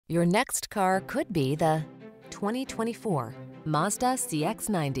Your next car could be the 2024 Mazda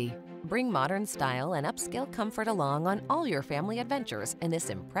CX-90. Bring modern style and upscale comfort along on all your family adventures in this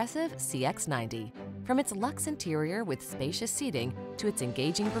impressive CX-90. From its luxe interior with spacious seating to its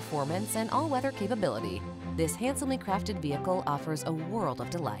engaging performance and all-weather capability, this handsomely crafted vehicle offers a world of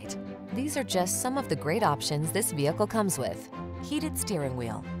delight. These are just some of the great options this vehicle comes with: heated steering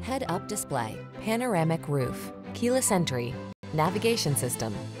wheel, head-up display, panoramic roof, keyless entry, navigation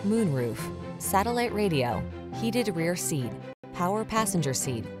system, moonroof, satellite radio, heated rear seat, power passenger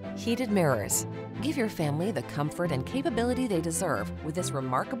seat, heated mirrors. Give your family the comfort and capability they deserve with this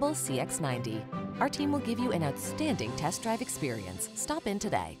remarkable CX-90. Our team will give you an outstanding test drive experience. Stop in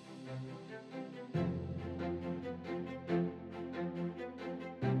today.